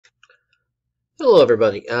Hello,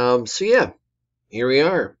 everybody. So yeah, here we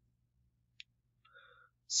are,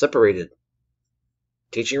 separated,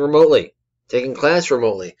 teaching remotely, taking class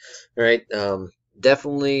remotely. Right?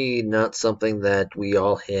 Definitely not something that we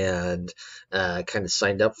all had kind of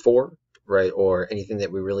signed up for, right? Or anything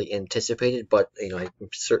that we really anticipated. But I'm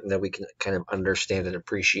certain that we can kind of understand and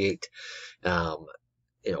appreciate, um,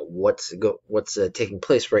 what's taking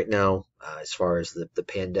place right now as far as the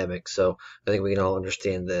pandemic. So I think we can all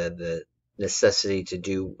understand the necessity to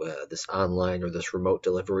do this online or this remote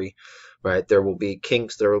delivery, right? There will be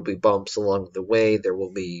kinks, there will be bumps along the way, there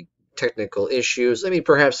will be technical issues. I mean,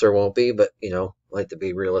 perhaps there won't be, but I like to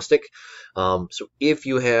be realistic. So if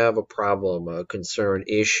you have a problem, a concern,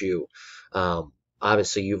 issue, um,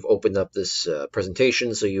 obviously you've opened up this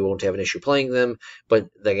presentation, so you won't have an issue playing them. But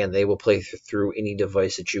again, they will play through any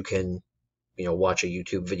device that you can, watch a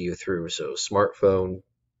YouTube video through. So smartphone,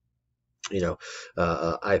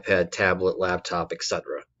 iPad, tablet, laptop,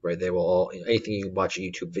 etc. Right? They will all anything you can watch a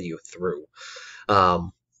YouTube video through.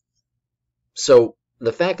 Um, so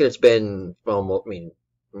the fact that it's been almost,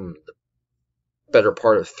 the better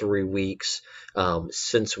part of 3 weeks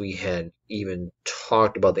since we had even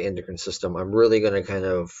talked about the endocrine system, I'm really going to kind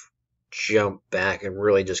of jump back and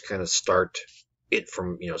really just kind of start it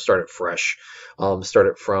from, start it fresh, start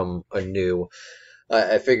it from anew.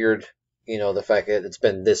 I figured, the fact that it's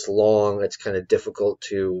been this long, it's kind of difficult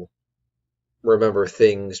to remember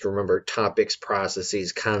things, to remember topics,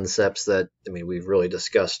 processes, concepts that, we've really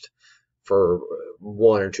discussed for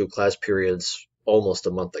one or two class periods almost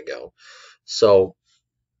a month ago. So,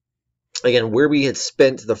 again, where we had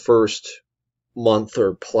spent the first month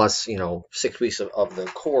or plus, 6 weeks of the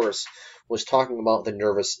course was talking about the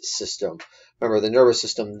nervous system. Remember, the nervous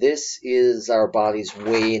system, this is our body's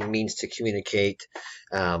way and means to communicate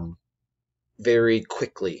very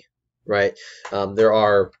quickly, right? There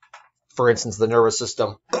are, for instance, the nervous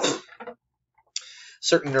system,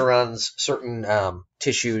 certain neurons, certain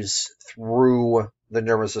tissues through the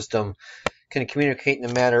nervous system can communicate in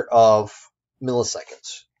a matter of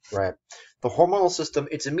milliseconds, right? The hormonal system,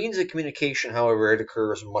 it's a means of communication, however, it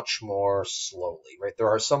occurs much more slowly, right? There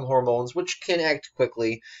are some hormones which can act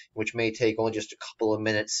quickly, which may take only just a couple of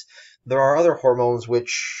minutes. There are other hormones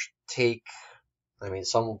which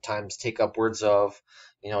sometimes take upwards of,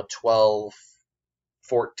 12,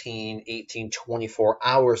 14, 18, 24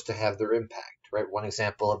 hours to have their impact, right? One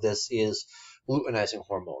example of this is luteinizing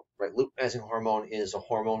hormone, right? Luteinizing hormone is a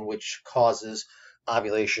hormone which causes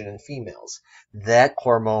ovulation in females. That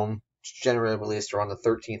hormone is generally released around the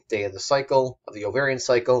 13th day of the cycle, of the ovarian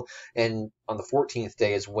cycle, and on the 14th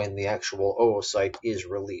day is when the actual oocyte is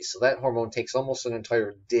released. So that hormone takes almost an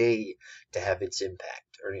entire day to have its impact,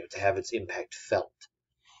 or to have its impact felt.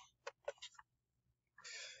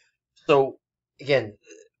 So again,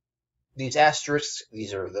 these asterisks,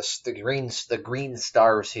 these are the green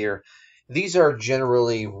stars here. These are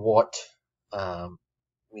generally what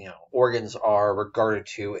organs are regarded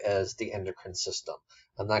to as the endocrine system.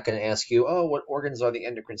 I'm not going to ask you, what organs are the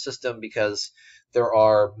endocrine system, because there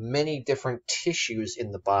are many different tissues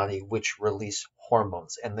in the body which release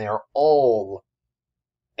hormones, and they are all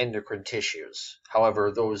endocrine tissues.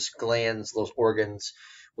 However, those glands, those organs,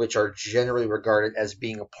 which are generally regarded as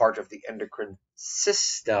being a part of the endocrine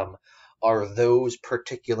system, are those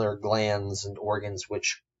particular glands and organs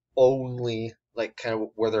which only, like, kind of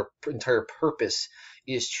where their entire purpose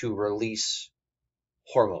is to release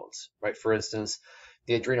hormones, right? For instance,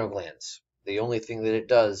 the adrenal glands. The only thing that it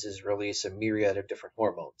does is release a myriad of different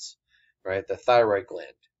hormones, right? The thyroid gland,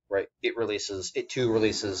 right? It too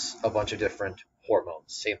releases a bunch of different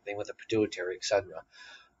hormones. Same thing with the pituitary, etc.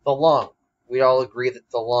 The lung. We all agree that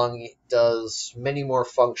the lung does many more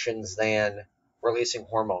functions than releasing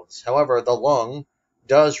hormones. However, the lung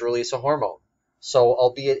does release a hormone. So,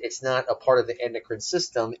 albeit it's not a part of the endocrine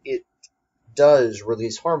system, it does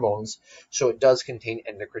release hormones, so it does contain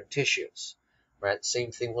endocrine tissues. Right? Same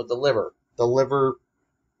thing with the liver. The liver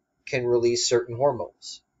can release certain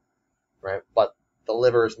hormones, right? But the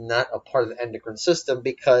liver is not a part of the endocrine system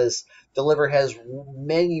because the liver has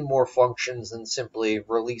many more functions than simply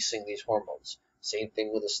releasing these hormones. Same thing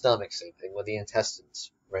with the stomach, same thing with the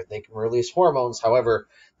intestines, right? They can release hormones, however,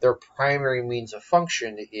 their primary means of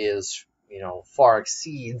function is, far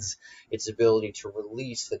exceeds its ability to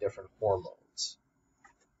release the different hormones.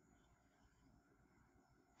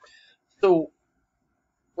 So,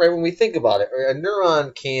 right, when we think about it, a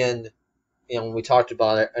neuron can, when we talked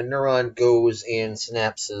about it, a neuron goes in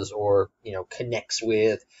synapses or, connects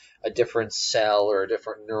with a different cell or a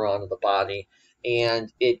different neuron of the body,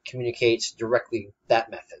 and it communicates directly that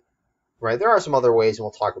method, right? There are some other ways, and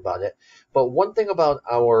we'll talk about it. But one thing about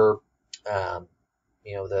our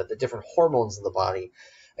the different hormones in the body.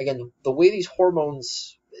 Again, the way these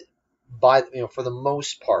hormones, for the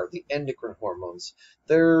most part, the endocrine hormones,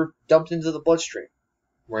 they're dumped into the bloodstream,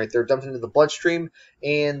 right? They're dumped into the bloodstream,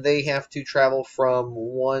 and they have to travel from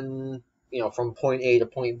from point A to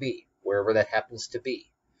point B, wherever that happens to be,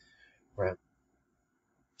 right?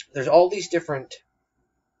 There's all these different,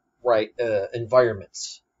 right,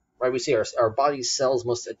 environments, right? We see our body's cells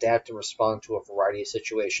must adapt and respond to a variety of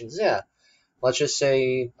situations. Yeah, let's just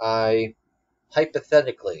say I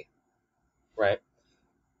hypothetically, right,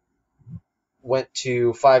 went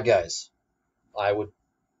to Five Guys. I would,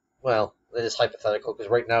 well, it is hypothetical because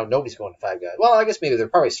right now nobody's going to Five Guys. Well, I guess maybe they're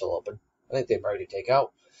probably still open. I think they've already take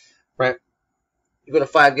out, right? You go to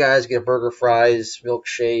Five Guys, get a burger, fries,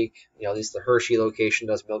 milkshake. At least the Hershey location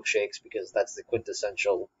does milkshakes because that's the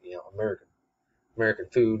quintessential, American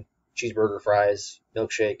food. Cheeseburger, fries,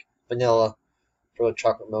 milkshake, vanilla, for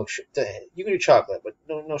chocolate milkshake. You can do chocolate, but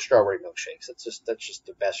no strawberry milkshakes. That's just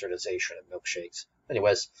the bastardization of milkshakes.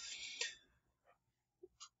 Anyways,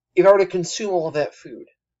 if I were to consume all of that food,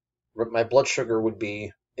 my blood sugar would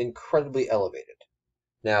be incredibly elevated.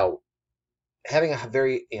 Now, having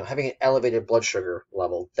having an elevated blood sugar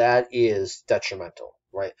level, that is detrimental,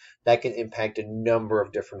 right? That can impact a number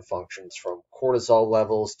of different functions, from cortisol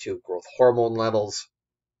levels to growth hormone levels,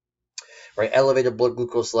 right? Elevated blood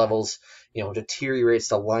glucose levels, deteriorates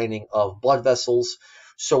the lining of blood vessels.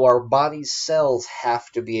 So our body's cells have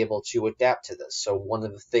to be able to adapt to this. So one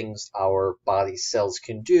of the things our body cells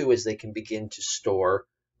can do is they can begin to store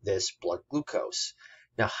this blood glucose.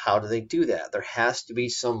 Now, how do they do that? There has to be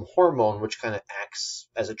some hormone which kind of acts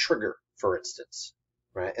as a trigger, for instance,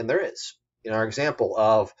 right? And there is. In our example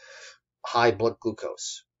of high blood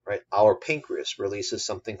glucose, right? Our pancreas releases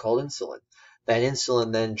something called insulin. That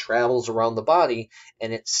insulin then travels around the body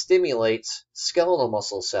and it stimulates skeletal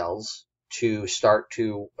muscle cells to start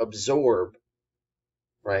to absorb,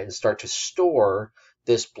 right, and start to store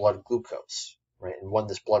this blood glucose, right? And when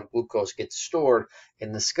this blood glucose gets stored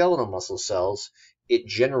in the skeletal muscle cells, it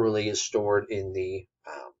generally is stored in the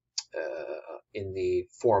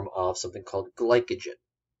form of something called glycogen.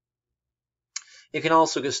 It can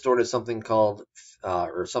also get stored as something called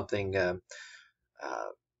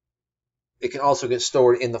it can also get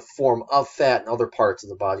stored in the form of fat in other parts of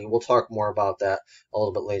the body. We'll talk more about that a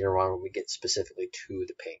little bit later on when we get specifically to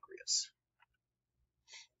the pancreas.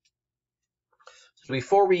 So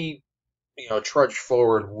before we trudge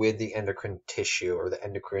forward with the endocrine tissue or the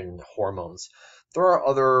endocrine hormones, there are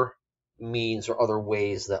other means or other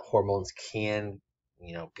ways that hormones can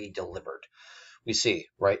be delivered. We see,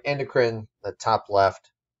 right, endocrine, the top left,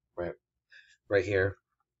 right here.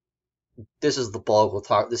 This is the bulk we'll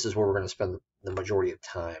talk. This is where we're going to spend the majority of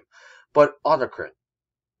time. But autocrine,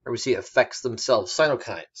 where we see effects themselves,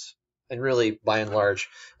 cytokines, and really by and large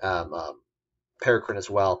paracrine as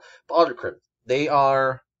well. But autocrine, there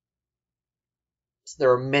are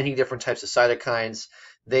many different types of cytokines.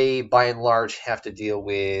 They by and large have to deal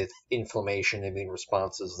with inflammation, immune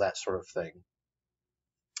responses, that sort of thing.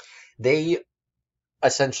 They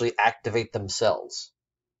essentially activate themselves,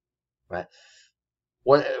 right?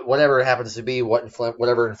 Whatever it happens to be,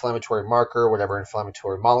 whatever inflammatory marker, whatever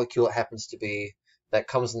inflammatory molecule it happens to be, that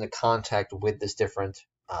comes into contact with this different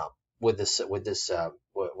with these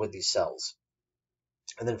cells,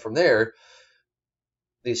 and then from there,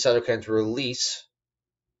 these cytokines release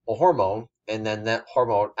a hormone, and then that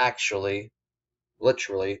hormone actually,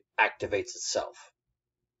 literally, activates itself.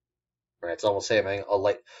 Right? It's almost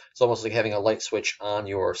like having a light switch on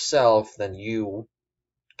yourself. Then you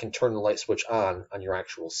can turn the light switch on your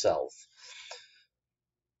actual self.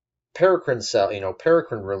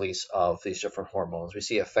 Paracrine release of these different hormones, we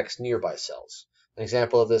see affects nearby cells. An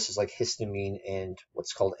example of this is like histamine and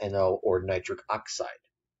what's called NO, or nitric oxide.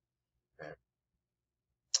 Right.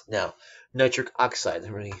 Now, nitric oxide,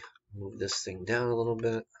 let me move this thing down a little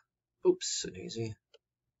bit. Oops, daisy.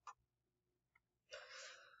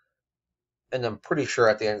 And I'm pretty sure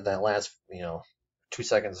at the end of that last, 2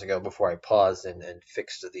 seconds ago before I paused and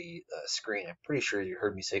fixed the screen, I'm pretty sure you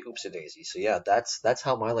heard me say oops-a-daisy. So yeah, that's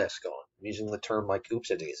how my life's going. I'm using the term like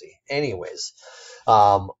oops-a-daisy. Anyways,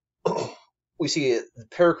 we see the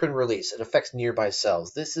paracrine release. It affects nearby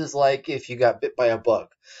cells. This is like if you got bit by a bug,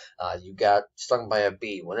 you got stung by a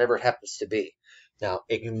bee, whatever it happens to be. Now,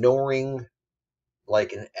 ignoring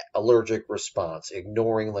like an allergic response,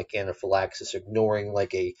 ignoring like anaphylaxis, ignoring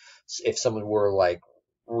like if someone were like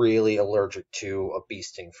really allergic to a bee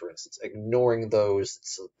sting, for instance, ignoring those,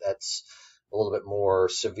 that's a little bit more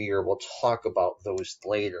severe. We'll talk about those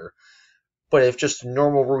later. But if just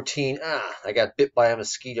normal routine, I got bit by a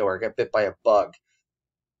mosquito or I got bit by a bug,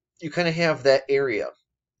 you kind of have that area,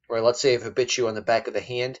 right? Let's say if it bit you on the back of the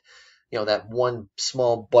hand, that one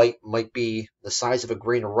small bite might be the size of a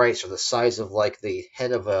grain of rice or the size of like the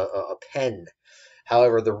head of a pen.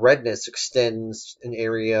 However, the redness extends an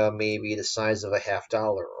area maybe the size of a $50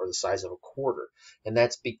 or the size of a quarter. And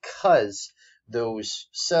that's because those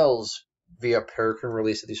cells, via paracrine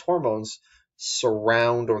release of these hormones,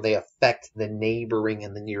 surround or they affect the neighboring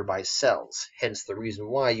and the nearby cells. Hence the reason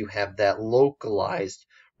why you have that localized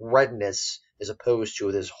redness as opposed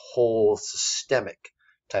to this whole systemic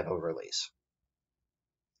type of release.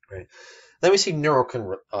 Right. Then we see neurocrine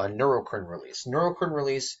release. Neurocrine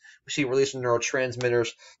release, we see release of neurotransmitters.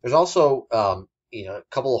 There's also a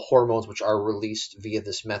couple of hormones which are released via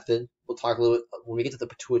this method. We'll talk a little bit when we get to the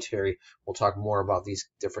pituitary. We'll talk more about these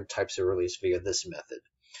different types of release via this method.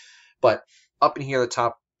 But up in here, the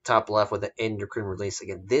top left with the endocrine release,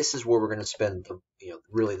 again, this is where we're going to spend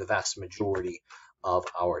really the vast majority of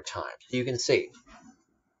our time. So you can see,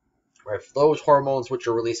 right, those hormones which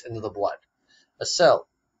are released into the blood, a cell.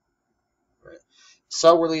 Right.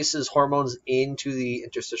 Cell releases hormones into the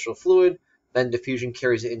interstitial fluid, then diffusion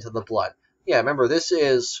carries it into the blood. Yeah, remember, this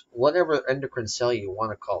is whatever endocrine cell you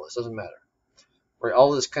want to call this, doesn't matter. Right,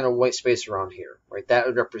 all this kind of white space around here, right, that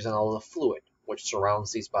would represent all the fluid which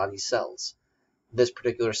surrounds these body cells. This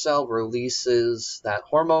particular cell releases that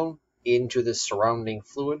hormone into the surrounding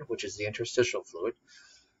fluid, which is the interstitial fluid,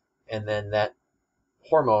 and then that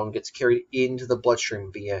hormone gets carried into the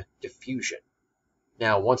bloodstream via diffusion.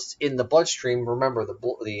 Now, once it's in the bloodstream, remember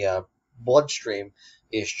the bloodstream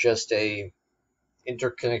is just a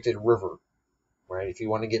interconnected river, right? If you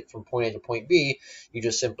want to get from point A to point B, you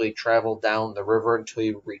just simply travel down the river until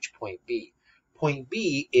you reach point B. Point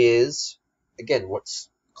B is, again, what's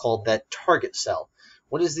called that target cell.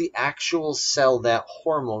 What is the actual cell that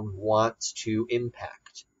hormone wants to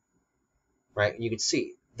impact, right? And you can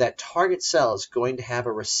see that target cell is going to have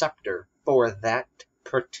a receptor for that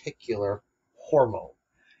particular hormone.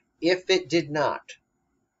 If it did not,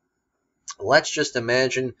 let's just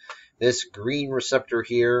imagine this green receptor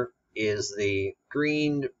here is the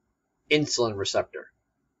green insulin receptor.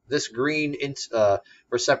 This green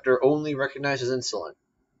receptor only recognizes insulin.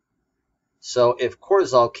 So if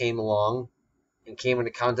cortisol came along and came into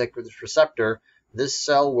contact with this receptor, this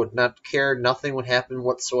cell would not care, nothing would happen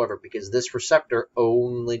whatsoever because this receptor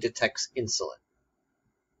only detects insulin.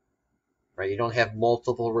 Right? You don't have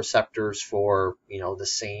multiple receptors for, the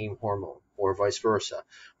same hormone or vice versa.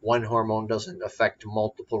 One hormone doesn't affect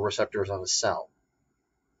multiple receptors on a cell.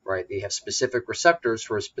 Right? They have specific receptors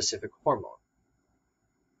for a specific hormone.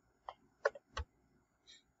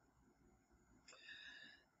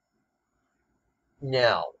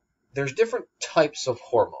 Now, there's different types of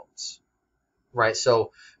hormones. Right?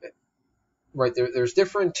 So, right, there's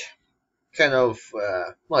different kind of,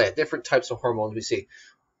 different types of hormones we see.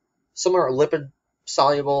 Some are lipid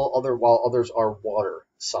soluble, while others are water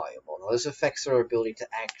soluble. Now, this affects their ability to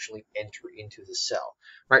actually enter into the cell.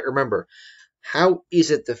 Right? Remember, how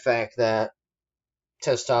is it the fact that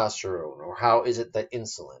testosterone, or how is it that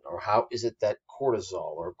insulin, or how is it that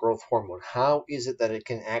cortisol or growth hormone, how is it that it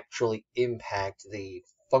can actually impact the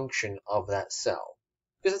function of that cell?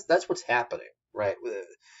 Because that's what's happening, right?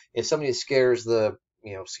 If somebody scares the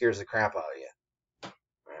crap out of you,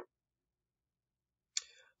 right?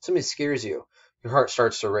 Somebody scares you, your heart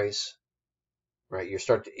starts to race, right? You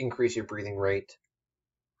start to increase your breathing rate.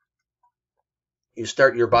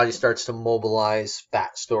 Your body starts to mobilize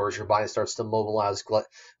fat stores. Your body starts to mobilize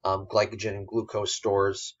glycogen and glucose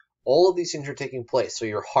stores. All of these things are taking place. So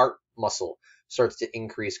your heart muscle starts to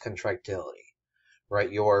increase contractility,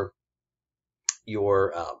 right? Your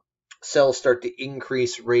cells start to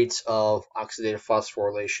increase rates of oxidative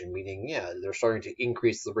phosphorylation, meaning, they're starting to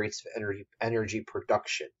increase the rates of energy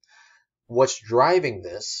production. What's driving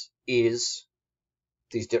this is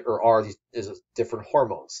these different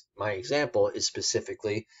hormones. My example is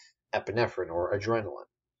specifically epinephrine or adrenaline,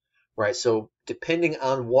 right? So depending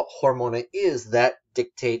on what hormone it is, that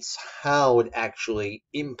dictates how it actually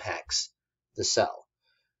impacts the cell.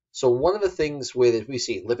 So one of the things with we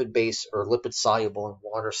see lipid-based or lipid-soluble and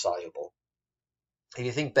water-soluble, and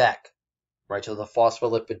you think back, right, to the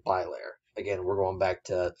phospholipid bilayer. Again, we're going back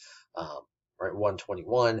to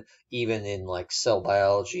 121, even in like cell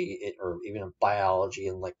biology or even in biology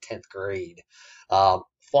in like 10th grade.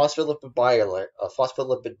 Phospholipid bilayer,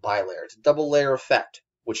 it's a double layer of fat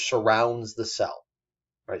which surrounds the cell.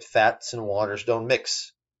 Right, fats and waters don't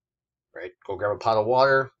mix. Right, go grab a pot of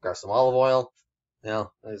water, grab some olive oil.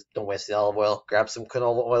 Don't waste the olive oil. Grab some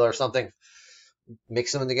canola oil or something.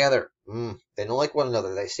 Mix them together. They don't like one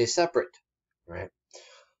another. They stay separate. Right.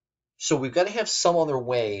 So we've got to have some other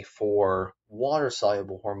way for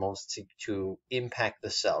water-soluble hormones to impact the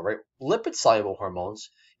cell, right? Lipid-soluble hormones,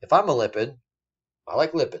 if I'm a lipid, I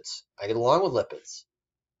like lipids. I get along with lipids.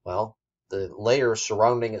 Well, the layer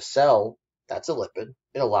surrounding a cell, that's a lipid.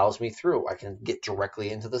 It allows me through. I can get directly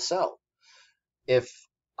into the cell. If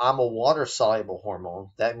I'm a water-soluble hormone,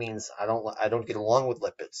 that means I don't get along with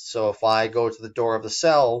lipids. So if I go to the door of the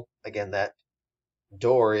cell, again, that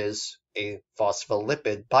door is a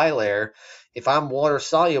phospholipid bilayer. If I'm water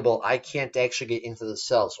soluble, I can't actually get into the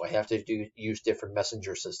cell, so I have to use different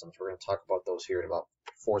messenger systems. We're going to talk about those here in about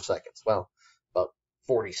 4 seconds. Well, about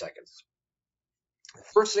 40 seconds. The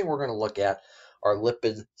first thing we're going to look at are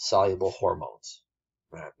lipid soluble hormones.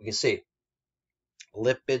 All right, you can see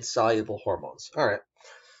lipid soluble hormones. All right.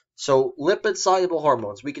 So lipid soluble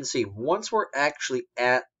hormones, we can see once we're actually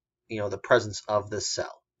at the presence of this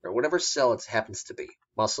cell, or whatever cell it happens to be,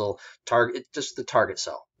 muscle, target, just the target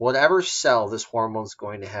cell, whatever cell this hormone is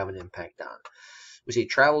going to have an impact on. We see it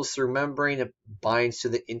travels through membrane, it binds to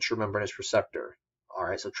the intramembranous receptor. All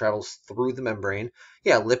right, so it travels through the membrane.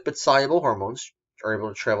 Yeah, lipid soluble hormones are able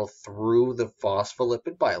to travel through the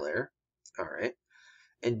phospholipid bilayer. All right,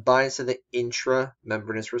 and binds to the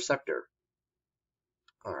intramembranous receptor.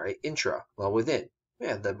 All right, intra, well, within.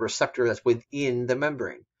 Yeah, the receptor that's within the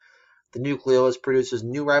membrane. The nucleolus produces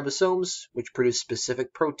new ribosomes, which produce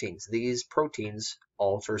specific proteins. These proteins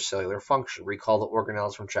alter cellular function. Recall the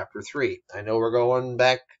organelles from chapter 3. I know we're going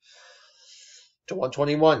back to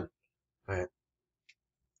 121. Right?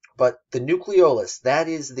 But the nucleolus, that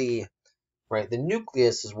is the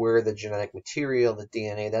nucleus is where the genetic material, the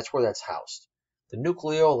DNA, that's where that's housed. The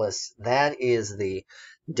nucleolus, that is the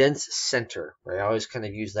dense center, right? I always kind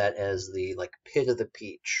of use that as the pit of the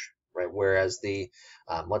peach, right? Whereas the,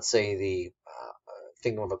 let's say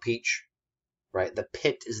think of a peach, right? The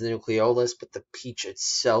pit is the nucleolus, but the peach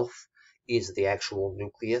itself is the actual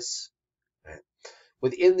nucleus. Right?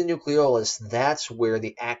 Within the nucleolus, that's where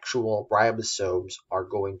the actual ribosomes are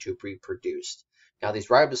going to be produced. Now, these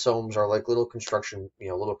ribosomes are like little construction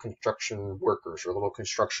workers or little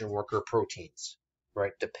construction worker proteins,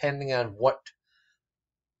 right? Depending on what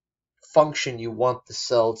function you want the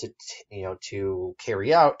cell to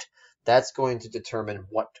carry out, that's going to determine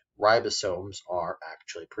what ribosomes are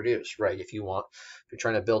actually produced, right? If you're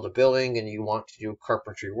trying to build a building and you want to do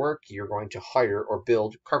carpentry work, you're going to hire or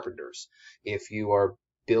build carpenters. If you are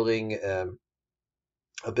building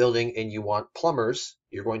a building and you want plumbers,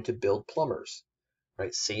 you're going to build plumbers,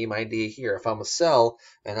 right? Same idea here. If I'm a cell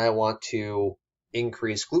and I want to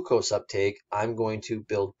increase glucose uptake, I'm going to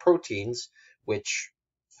build proteins which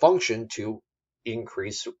function to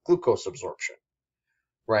increase glucose absorption,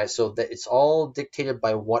 right? So that it's all dictated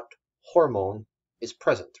by what hormone is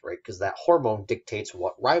present, right? Because that hormone dictates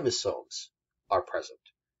what ribosomes are present.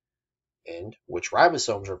 And which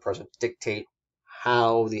ribosomes are present dictate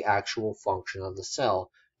how the actual function of the cell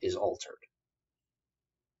is altered.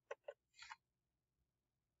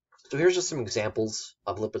 So here's just some examples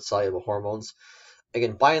of lipid-soluble hormones.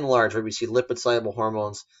 Again, by and large, right, we see lipid-soluble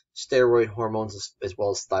hormones, steroid hormones, as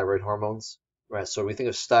well as thyroid hormones. Right. So when we think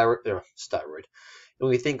of steroid. When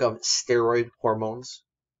we think of steroid hormones,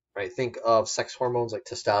 right, think of sex hormones like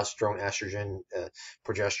testosterone, estrogen,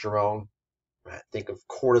 progesterone. Right. Think of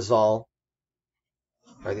cortisol.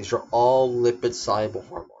 Right. These are all lipid-soluble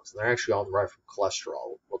hormones. They're actually all derived from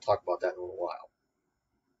cholesterol. We'll talk about that in a little while.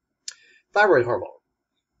 Thyroid hormone.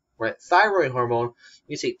 Right. Thyroid hormone,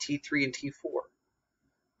 you say T3 and T4.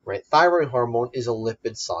 Right. Thyroid hormone is a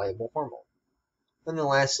lipid-soluble hormone. And then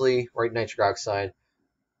lastly, right, nitric oxide,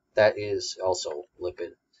 that is also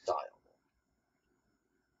lipid-soluble.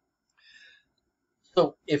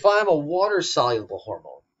 So if I'm a water-soluble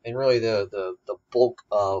hormone, and really the bulk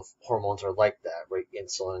of hormones are like that, right?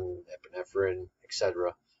 Insulin, epinephrine,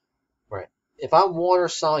 etc. Right. If I'm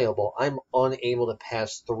water-soluble, I'm unable to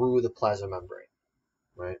pass through the plasma membrane.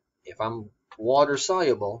 Right. If I'm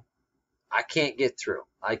water-soluble, I can't get through.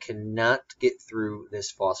 I cannot get through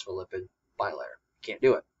this phospholipid bilayer. Can't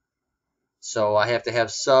do it. So I have to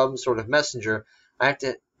have some sort of messenger. I have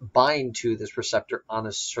to bind to this receptor on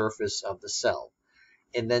the surface of the cell.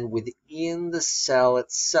 And then within the cell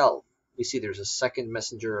itself, we see there's a second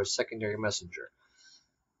messenger or a secondary messenger.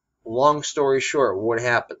 Long story short, what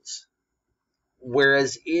happens?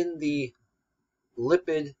 Whereas in the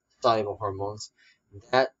lipid soluble hormones,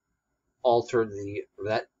 that led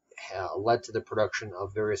to the production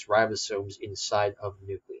of various ribosomes inside of the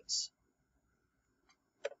nucleus.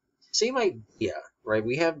 Same idea, right?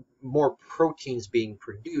 We have more proteins being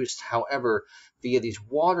produced, however, via these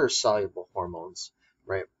water-soluble hormones,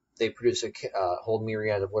 right? They produce a whole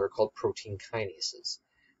myriad of what are called protein kinases.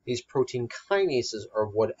 These protein kinases are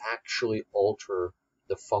what actually alter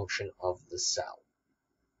the function of the cell.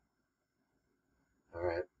 All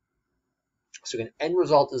right. So an end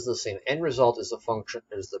result is the same. End result is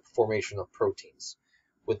the formation of proteins.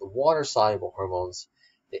 With the water-soluble hormones,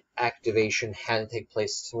 the activation had to take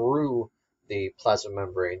place through the plasma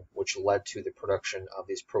membrane, which led to the production of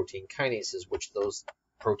these protein kinases, which those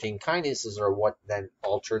protein kinases are what then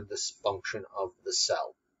altered this function of the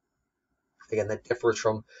cell. Again, that differs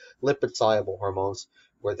from lipid-soluble hormones,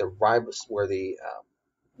 where the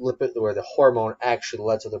hormone actually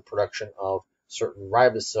led to the production of certain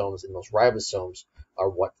ribosomes, and those ribosomes are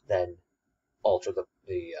what then altered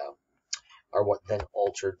the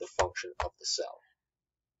function of the cell.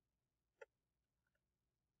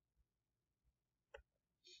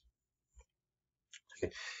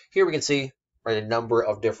 Okay. Here we can see, right, a number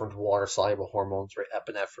of different water-soluble hormones, right?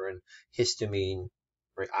 Epinephrine, histamine,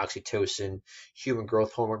 right? Oxytocin, human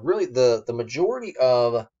growth hormone. Really, the majority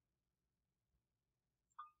of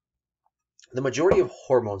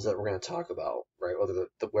hormones that we're going to talk about, right?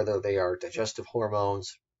 Whether they are digestive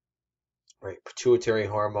hormones, right? Pituitary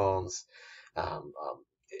hormones, um, um,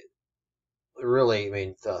 really, I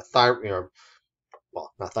mean, the thyroid,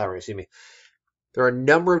 well, not thyroid, excuse me. There are a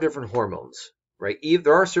number of different hormones, right?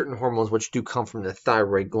 There are certain hormones which do come from the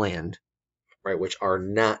thyroid gland, right, which are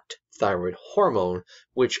not thyroid hormone,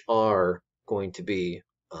 which are going to be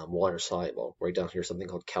water soluble. Right down here, something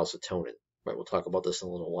called calcitonin. Right, we'll talk about this in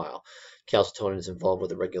a little while. Calcitonin is involved with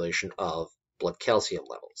the regulation of blood calcium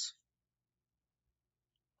levels.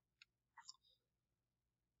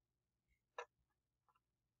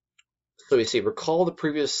 So we see, recall the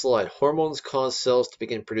previous slide. Hormones cause cells to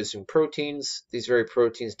begin producing proteins. These very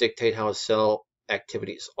proteins dictate how a cell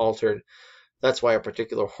activity is altered. That's why a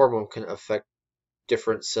particular hormone can affect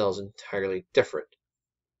different cells entirely different.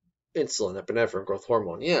 Insulin, epinephrine, growth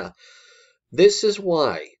hormone. Yeah, this is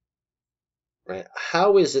why. Right?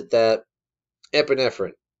 How is it that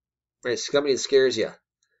epinephrine, right? Something that scares you.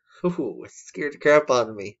 Ooh, it scared the crap out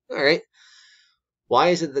of me. All right. Why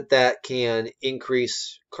is it that can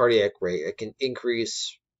increase cardiac rate? It can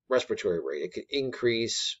increase respiratory rate. It can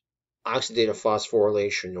increase oxidative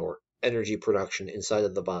phosphorylation or energy production inside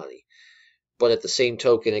of the body. But at the same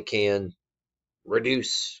token, it can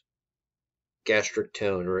reduce gastric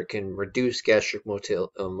tone, or it can reduce gastric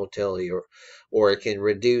motility, or it can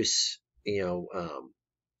reduce,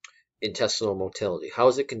 intestinal motility. How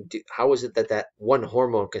is it that one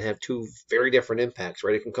hormone can have two very different impacts,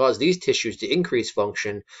 right? It can cause these tissues to increase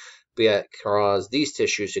function, but yet cause these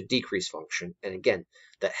tissues to decrease function. And again,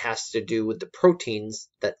 that has to do with the proteins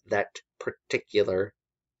that particular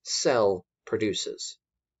cell produces,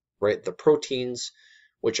 right? The proteins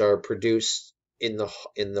which are produced in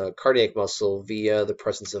the cardiac muscle via the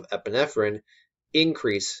presence of epinephrine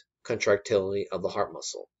increase contractility of the heart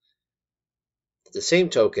muscle. At the same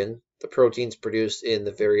token, the proteins produced in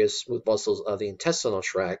the various smooth muscles of the intestinal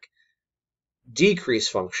tract decrease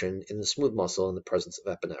function in the smooth muscle in the presence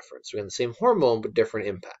of epinephrine. So again, the same hormone, but different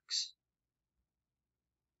impacts.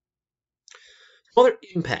 Other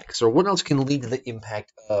impacts, or what else can lead to the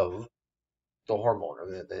impact of the hormone,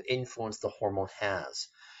 or the influence the hormone has?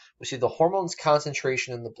 We see the hormone's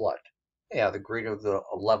concentration in the blood. Yeah, the greater the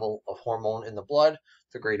level of hormone in the blood,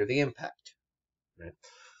 the greater the impact. Right?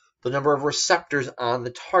 The number of receptors on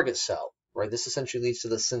the target cell, right? This essentially leads to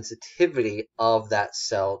the sensitivity of that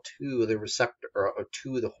cell to the receptor, or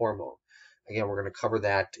to the hormone. Again, we're going to cover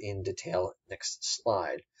that in detail next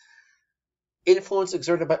slide. Influence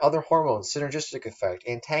exerted by other hormones, synergistic effect,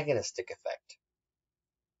 antagonistic effect.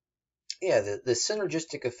 Yeah, the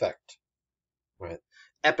synergistic effect, right?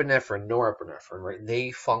 Epinephrine, norepinephrine, right?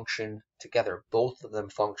 They function together. Both of them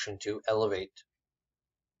function to elevate,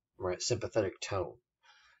 right, sympathetic tone.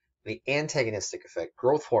 The antagonistic effect,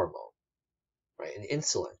 growth hormone, right, and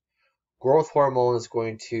insulin. Growth hormone is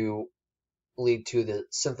going to lead to the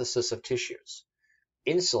synthesis of tissues.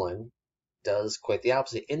 Insulin does quite the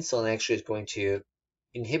opposite. Insulin actually is going to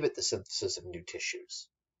inhibit the synthesis of new tissues.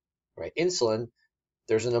 Right? Insulin,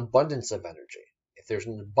 there's an abundance of energy. If there's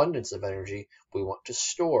an abundance of energy, we want to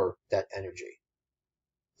store that energy.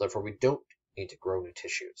 Therefore, we don't need to grow new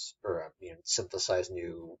tissues, or synthesize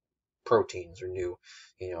new proteins or new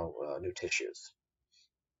tissues.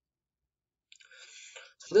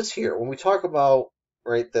 So this here, when we talk about,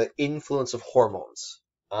 right, the influence of hormones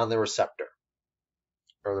on the receptor,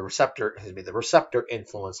 or the receptor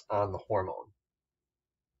influence on the hormone,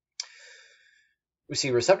 we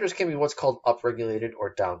see receptors can be what's called upregulated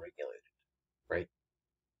or downregulated, right?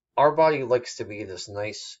 our body likes to be this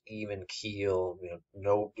nice even keel,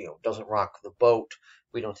 doesn't rock the boat.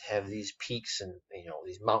 We don't have these peaks and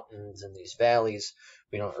these mountains and these valleys.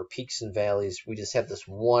 We don't or peaks and valleys. We just have this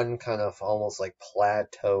one kind of almost like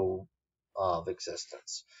plateau of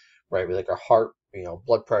existence, right? We like our heart,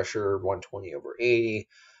 blood pressure 120 over 80,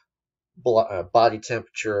 body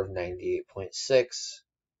temperature of 98.6,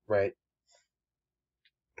 right?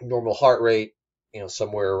 Normal heart rate,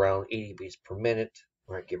 somewhere around 80 beats per minute,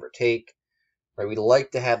 right, give or take. Right? We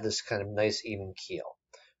like to have this kind of nice even keel.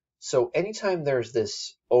 So anytime there's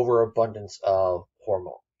this overabundance of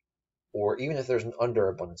hormone, or even if there's an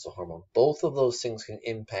underabundance of hormone, both of those things can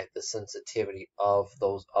impact the sensitivity of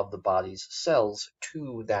the body's cells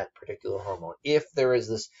to that particular hormone. If there is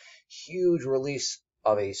this huge release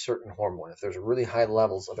of a certain hormone, if there's really high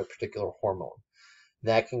levels of a particular hormone,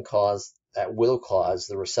 that will cause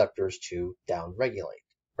the receptors to downregulate.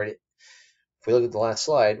 Right? If we look at the last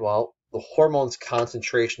slide, well, the hormone's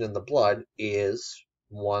concentration in the blood is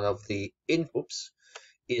one of the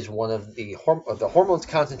hormone's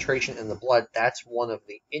concentration in the blood. That's one of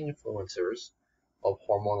the influencers of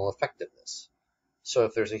hormonal effectiveness. So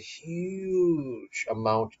if there's a huge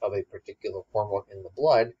amount of a particular hormone in the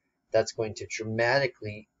blood, that's going to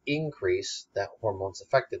dramatically increase that hormone's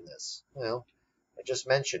effectiveness. Well, I just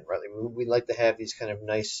mentioned, right? We like to have these kind of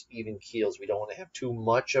nice even keels. We don't want to have too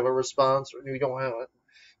much of a response, or we don't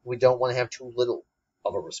want to have too little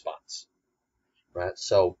of a response, right?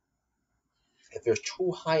 So if there's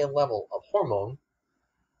too high a level of hormone,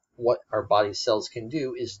 what our body cells can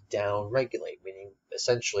do is downregulate, meaning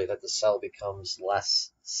essentially that the cell becomes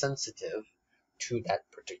less sensitive to that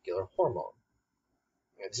particular hormone.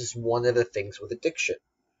 And this is one of the things with addiction,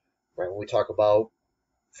 right? When we talk about,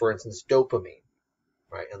 for instance, dopamine,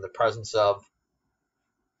 right, and the presence of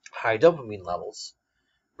high dopamine levels,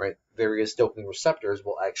 right, various dopamine receptors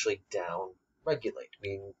will actually down-regulate,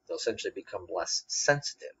 meaning they'll essentially become less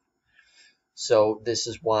sensitive. So this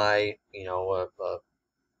is why,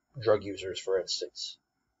 drug users, for instance,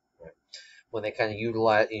 right, when they kind of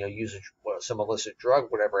use some illicit drug,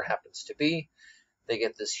 whatever it happens to be, they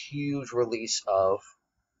get this huge release of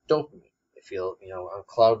dopamine. They feel, on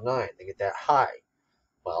cloud nine, they get that high.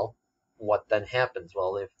 Well, what then happens?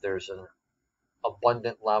 Well, if there's an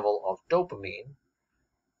abundant level of dopamine,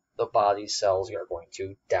 the body cells are going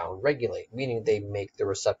to downregulate, meaning they make the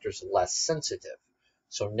receptors less sensitive.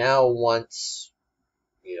 So now once,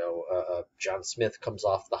 John Smith comes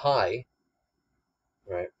off the high,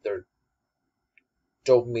 right, their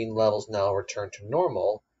dopamine levels now return to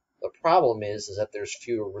normal. The problem is that there's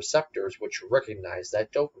fewer receptors which recognize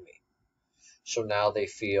that dopamine. So now they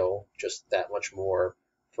feel just that much more,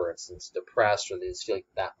 for instance, depressed, or they just feel like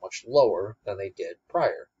that much lower than they did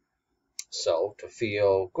prior. So to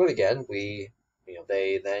feel good again, they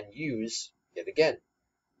then use it again.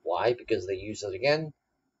 Why? Because they use it again,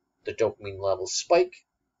 the dopamine levels spike.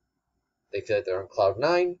 They feel like they're on cloud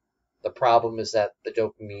nine. The problem is that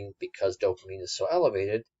because dopamine is so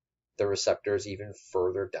elevated, the receptors even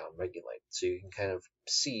further downregulate. So you can kind of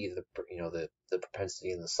see the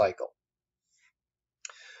propensity in the cycle.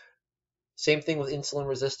 Same thing with insulin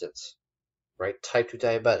resistance, right? Type 2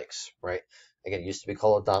 diabetics, right? Again, it used to be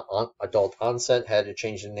called adult onset, had to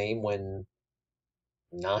change the name when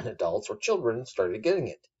non-adults or children started getting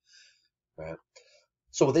it, right?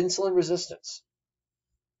 So with insulin resistance,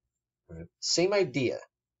 right, same idea,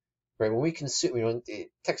 right? When we consume,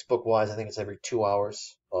 textbook-wise, I think it's every 2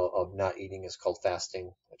 hours of not eating is called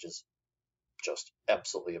fasting, which is just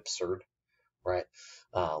absolutely absurd, right?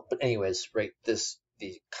 But anyways, right,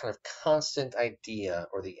 the kind of constant idea,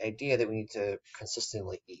 or the idea that we need to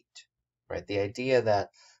consistently eat, right? The idea that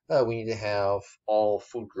we need to have all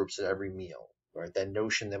food groups at every meal, right? That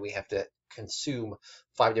notion that we have to consume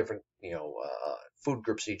 5 different, food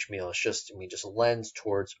groups each meal is just lends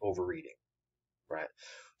towards overeating, right?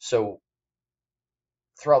 So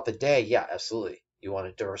throughout the day, yeah, absolutely, you want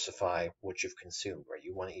to diversify what you've consumed, right?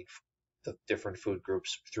 You want to eat the different food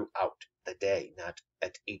groups throughout the day, not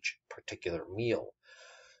at each particular meal.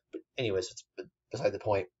 But anyways, it's beside the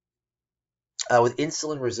point. With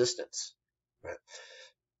insulin resistance, right?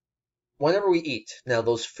 Whenever we eat, now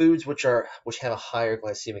those foods which have a higher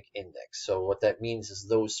glycemic index. So what that means is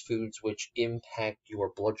those foods which impact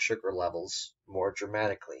your blood sugar levels more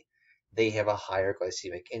dramatically, they have a higher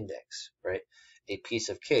glycemic index, right? A piece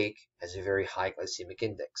of cake has a very high glycemic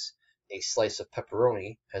index. A slice of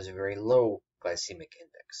pepperoni has a very low glycemic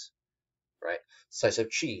index, right? Slice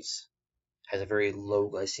of cheese has a very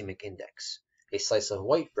low glycemic index. A slice of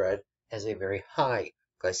white bread has a very high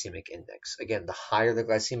glycemic index. Again, the higher the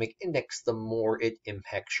glycemic index, the more it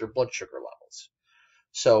impacts your blood sugar levels.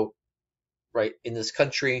 So, right, in this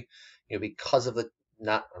country, because of I'm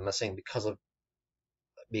not saying because of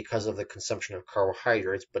the consumption of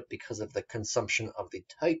carbohydrates, but because of the consumption of the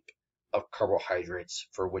type of carbohydrates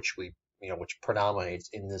for which which predominates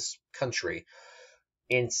in this country,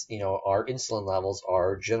 our insulin levels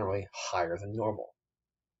are generally higher than normal,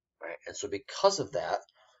 right? And so because of that,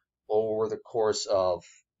 over the course of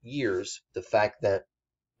years, the fact that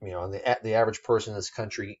the average person in this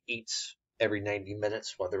country eats every 90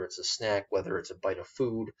 minutes, whether it's a snack, whether it's a bite of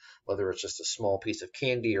food, whether it's just a small piece of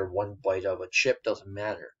candy or one bite of a chip, doesn't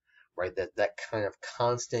matter, right? That kind of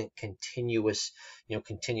constant, continuous,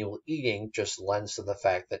 continual eating just lends to the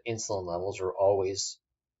fact that insulin levels are always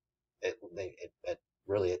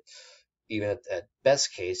really, even at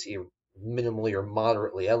best case, minimally or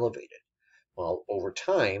moderately elevated. Well, over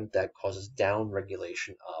time, that causes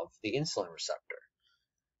downregulation of the insulin receptor.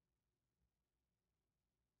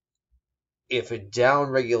 If it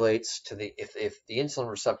downregulates if the insulin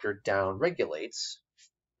receptor downregulates,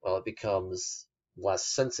 well, it becomes less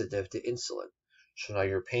sensitive to insulin. So now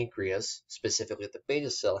your pancreas, specifically the beta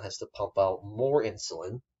cell, has to pump out more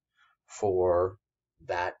insulin for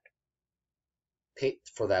that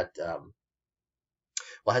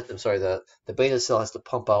I'm sorry, the beta cell has to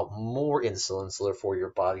pump out more insulin, so therefore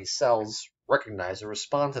your body cells recognize and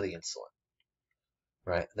respond to the insulin,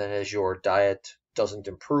 right? Then as your diet doesn't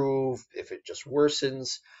improve, if it just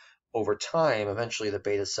worsens, over time, eventually the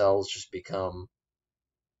beta cells just become,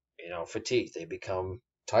 fatigued. They become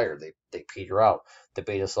tired. They peter out. The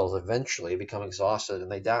beta cells eventually become exhausted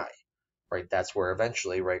and they die, right? That's where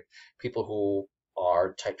eventually, right, people who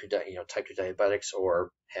are type 2 diabetics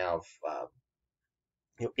or have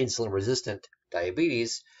insulin resistant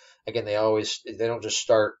diabetes, again, they don't just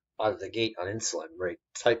start out of the gate on insulin, right?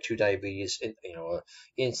 Type 2 diabetes,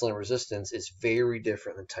 insulin resistance is very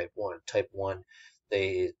different than type 1. Type 1,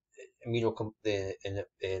 they an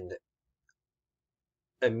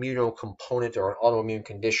immunocomponent or an autoimmune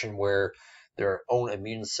condition where their own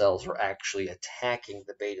immune cells are actually attacking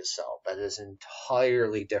the beta cell. That is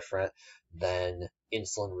entirely different than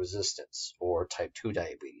insulin resistance or type 2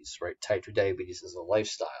 diabetes, right? Type 2 diabetes is a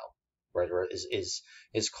lifestyle, right? Or is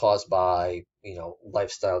caused by,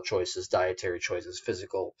 lifestyle choices, dietary choices,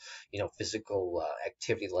 physical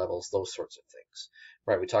activity levels, those sorts of things,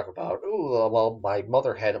 right? We talk about, oh, well, my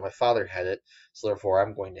mother had it, my father had it, so therefore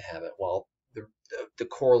I'm going to have it. Well, the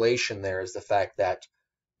correlation there is the fact that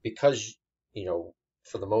because,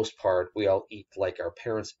 for the most part, we all eat like our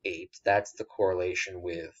parents ate, that's the correlation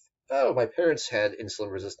with, oh, my parents had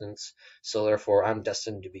insulin resistance, so therefore I'm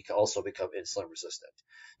destined to also become insulin resistant.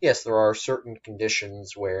 Yes, there are certain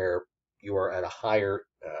conditions where you are at a higher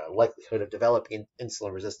likelihood of developing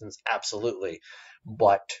insulin resistance, absolutely.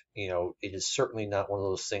 But, it is certainly not one of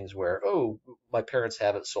those things where, oh, my parents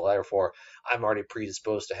have it, so therefore I'm already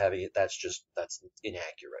predisposed to having it. That's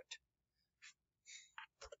inaccurate.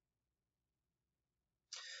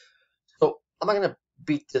 So I'm not going to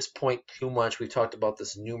beat this point too much. We've talked about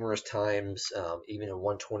this numerous times, even in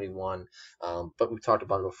 121, but we've talked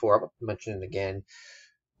about it before. I'm going to mention it again.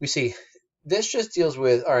 We see this just deals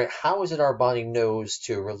with, all right, how is it our body knows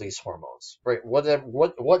to release hormones, right?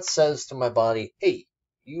 What says to my body, hey,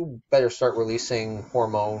 you better start releasing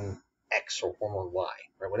hormone X or hormone Y,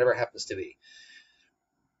 right? Whatever it happens to be.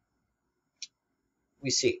 We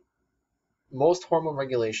see most hormone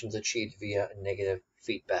regulations achieved via a negative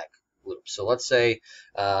feedback loop. So let's say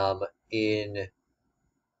when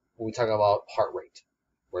we talk about heart rate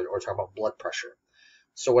or talk about blood pressure.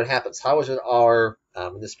 So what happens? How is it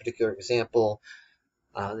in this particular example?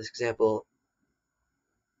 Oh,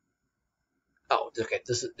 okay.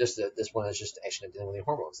 This one is just actually dealing with the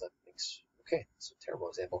hormones. That makes okay. It's a terrible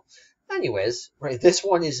example. Anyways, right. This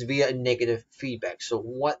one is via negative feedback. So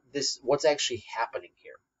what's actually happening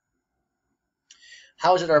here?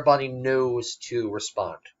 How is it our body knows to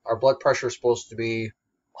respond? Our blood pressure is supposed to be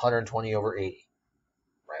 120 over 80,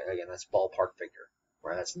 right? Again, that's ballpark figure,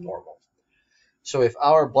 right? That's normal. So if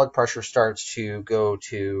our blood pressure starts to go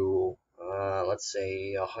to, let's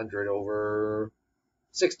say 100 over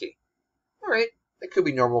 60, all right, that could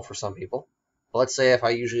be normal for some people. But let's say if I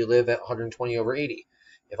usually live at 120 over 80,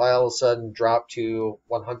 if I all of a sudden drop to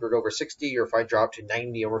 100 over 60, or if I drop to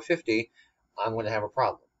 90 over 50, I'm going to have a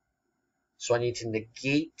problem. So I need to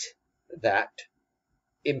negate that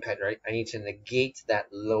impact, right? I need to negate that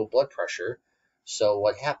low blood pressure. So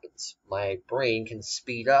what happens? My brain can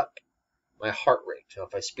speed up my heart rate. So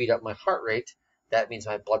if I speed up my heart rate, that means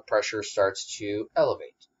my blood pressure starts to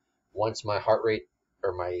elevate. Once my heart rate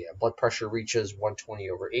or my blood pressure reaches 120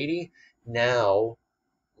 over 80, now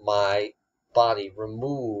my body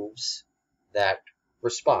removes that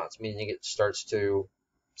response, meaning it starts to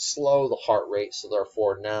slow the heart rate, so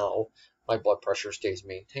therefore now my blood pressure stays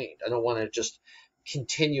maintained. I don't want to just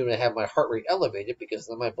continue to have my heart rate elevated, because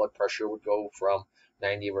then my blood pressure would go from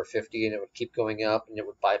 90 over 50 and it would keep going up, and it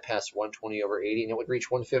would bypass 120 over 80 and it would reach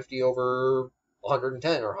 150 over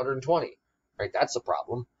 110 or 120. Right? That's a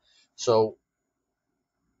problem. So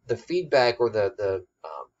the feedback or the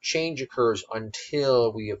change occurs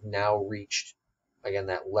until we have now reached, again,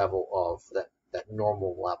 that level of that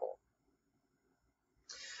normal level.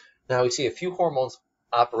 Now we see a few hormones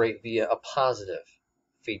operate via a positive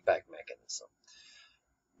feedback mechanism,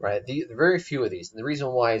 right? Very few of these, and the reason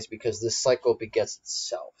why is because this cycle begets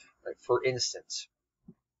itself. Right? For instance,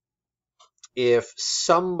 if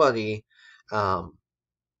somebody,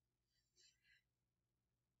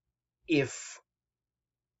 if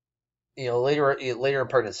later in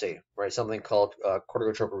pregnancy, right, something called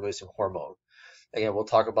corticotropin releasing hormone. Again, we'll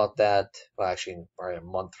talk about that. Well, actually, probably a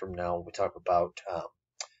month from now, we talk about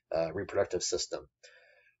reproductive system.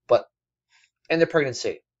 But in the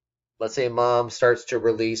pregnancy, let's say mom starts to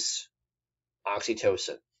release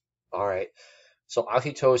oxytocin. All right. So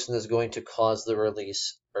oxytocin is going to cause the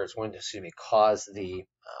release, or it's going to, cause the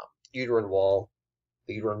uterine wall,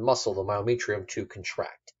 the uterine muscle, the myometrium, to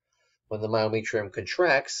contract. When the myometrium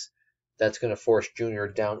contracts, that's going to force Junior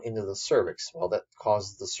down into the cervix. Well, that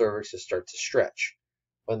causes the cervix to start to stretch.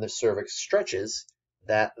 When the cervix stretches,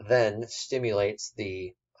 that then stimulates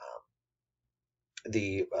the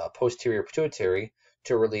posterior pituitary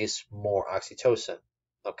to release more oxytocin.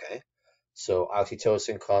 Okay, so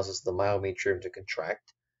oxytocin causes the myometrium to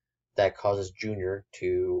contract. That causes Junior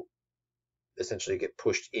to essentially get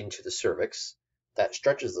pushed into the cervix. That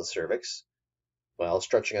stretches the cervix. Well,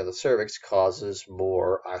 stretching of the cervix causes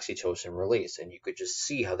more oxytocin release, and you could just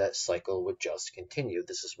see how that cycle would just continue.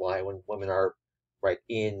 This is why when women are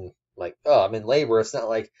in oh, I'm in labor, it's not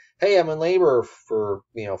like, hey, I'm in labor for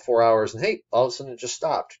 4 hours and hey, all of a sudden it just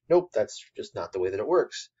stopped. Nope, that's just not the way that it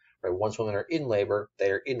works. Right? Once women are in labor,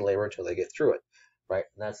 they are in labor until they get through it. Right?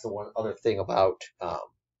 And that's the one other thing about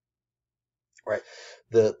right.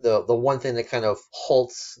 The one thing that kind of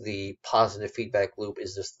halts the positive feedback loop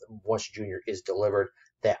is this: once Junior is delivered,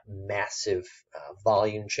 that massive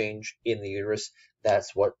volume change in the uterus.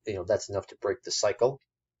 That's what that's enough to break the cycle.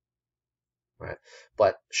 Right.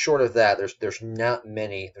 But short of that, there's not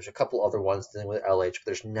many. There's a couple other ones dealing with LH, but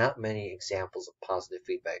there's not many examples of positive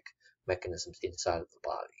feedback mechanisms inside of the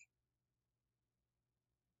body.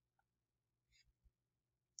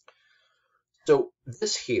 So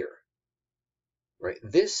this here, right?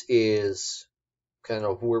 This is kind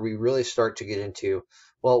of where we really start to get into,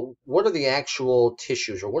 well, what are the actual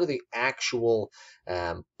tissues, or what are the actual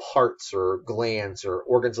parts or glands or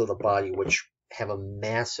organs of the body which have a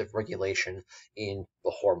massive regulation in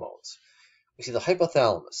the hormones? You see, the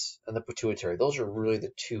hypothalamus and the pituitary, those are really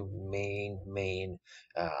the two main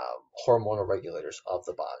hormonal regulators of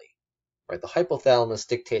the body. Right? The hypothalamus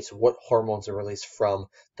dictates what hormones are released from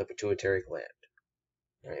the pituitary gland.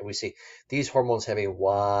 Right? We see these hormones have a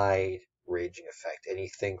wide ranging effect,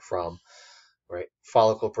 anything from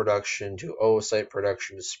follicle production to oocyte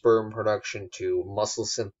production to sperm production to muscle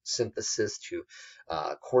synthesis to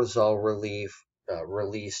cortisol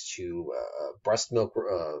release to breast milk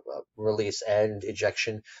release and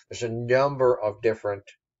ejection. There's a number of different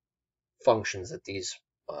functions that these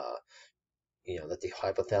that the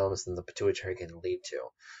hypothalamus and the pituitary can lead to.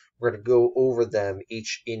 We're going to go over them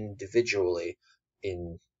each individually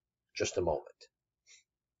in just a moment.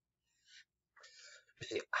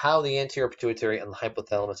 How the anterior pituitary and the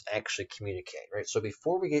hypothalamus actually communicate, right? So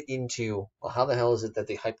before we get into, well, how the hell is it that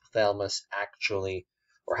the hypothalamus actually,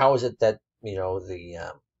 or how is it that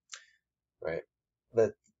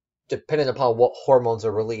that depending upon what hormones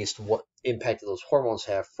are released, what impact do those hormones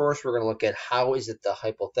have? First, we're going to look at how is it the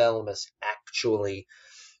hypothalamus actually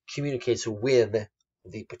communicates with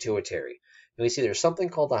the pituitary. And we see there's something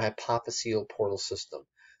called the hypophyseal portal system.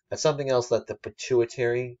 That's something else that the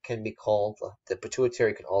pituitary can be called. The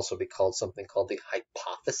pituitary can also be called something called the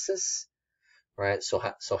hypophysis, right? So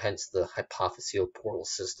hence the hypophyseal portal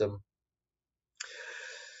system.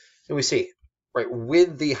 And we see, right,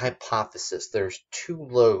 with the hypophysis, there's two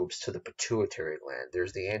lobes to the pituitary gland.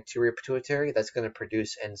 There's the anterior pituitary that's going to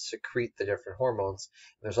produce and secrete the different hormones.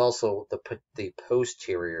 And there's also the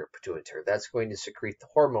posterior pituitary that's going to secrete the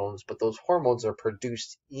hormones, but those hormones are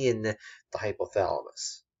produced in the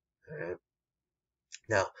hypothalamus. Right.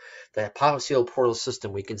 Now, the hypophyseal portal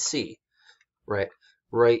system we can see right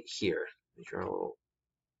here. Let me draw a little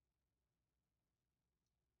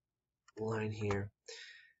line here.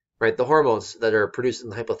 Right, the hormones that are produced in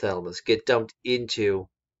the hypothalamus get dumped into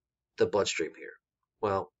the bloodstream here.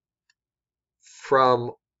 Well,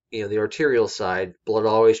 from the arterial side, blood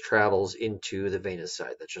always travels into the venous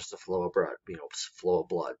side. That's just the flow of blood. Flow of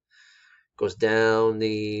blood goes down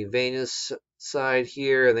the venous side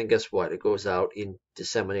here, and then guess what? It goes out and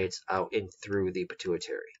disseminates out in through the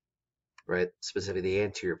pituitary, right? Specifically the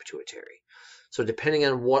anterior pituitary. So depending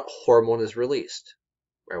on what hormone is released,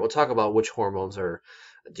 right? We'll talk about which hormones are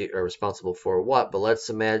responsible for what, but let's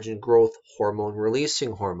imagine growth hormone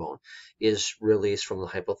releasing hormone is released from the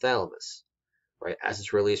hypothalamus, right? As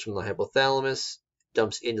it's released from the hypothalamus,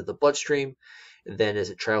 dumps into the bloodstream, and then as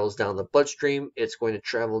it travels down the bloodstream, it's going to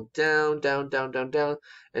travel down, down, down, down, down,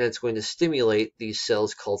 and it's going to stimulate these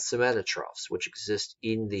cells called somatotrophs, which exist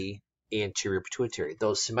in the anterior pituitary.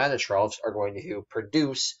 Those somatotrophs are going to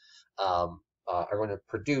produce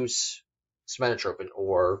somatotropin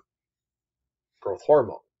or growth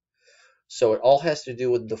hormone. So it all has to do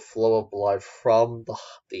with the flow of blood from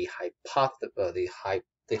the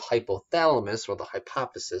hypothalamus or the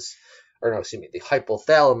hypophysis, or no, excuse me, the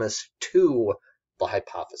hypothalamus to the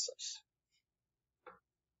hypophysis.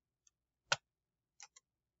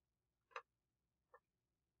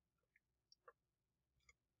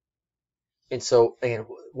 And so, again,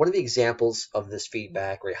 what are the examples of this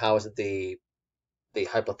feedback, right? How is it the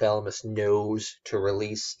hypothalamus knows to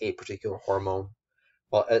release a particular hormone?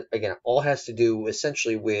 Well, again, it all has to do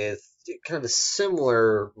essentially with kind of a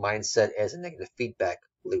similar mindset as a negative feedback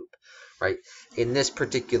loop, right? In this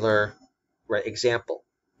particular example,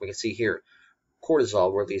 we can see here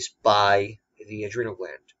cortisol released by the adrenal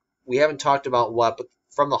gland. We haven't talked about what, but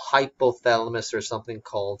from the hypothalamus, there's something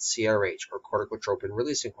called CRH, or corticotropin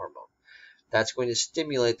releasing hormone. That's going to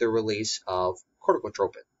stimulate the release of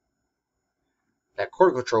corticotropin. That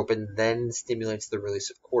corticotropin then stimulates the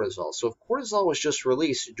release of cortisol. So if cortisol was just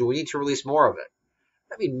released, do we need to release more of it?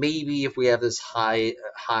 I mean, maybe if we have this high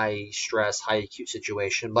stress, high acute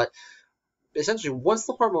situation, but essentially once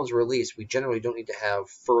the hormone is released, we generally don't need to have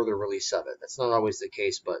further release of it. That's not always the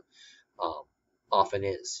case, but often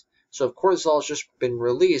is. So if cortisol has just been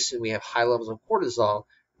released and we have high levels of cortisol,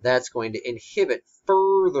 that's going to inhibit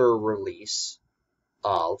further release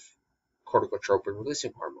of corticotropin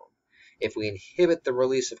releasing hormone. If we inhibit the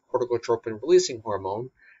release of corticotropin releasing hormone,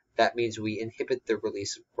 that means we inhibit the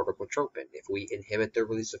release of corticotropin. If we inhibit the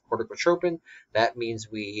release of corticotropin, that means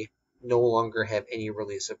we no longer have any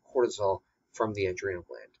release of cortisol from the adrenal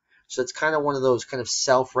gland. So it's kind of one of those kind of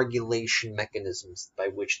self-regulation mechanisms by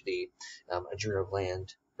which the adrenal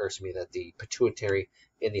gland, or excuse me, that the pituitary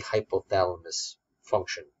and the hypothalamus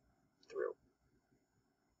function through.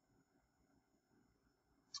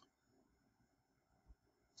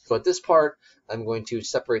 So at this part, I'm going to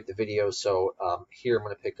separate the video. So here I'm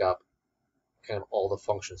going to pick up kind of all the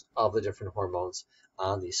functions of the different hormones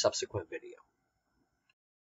on the subsequent video.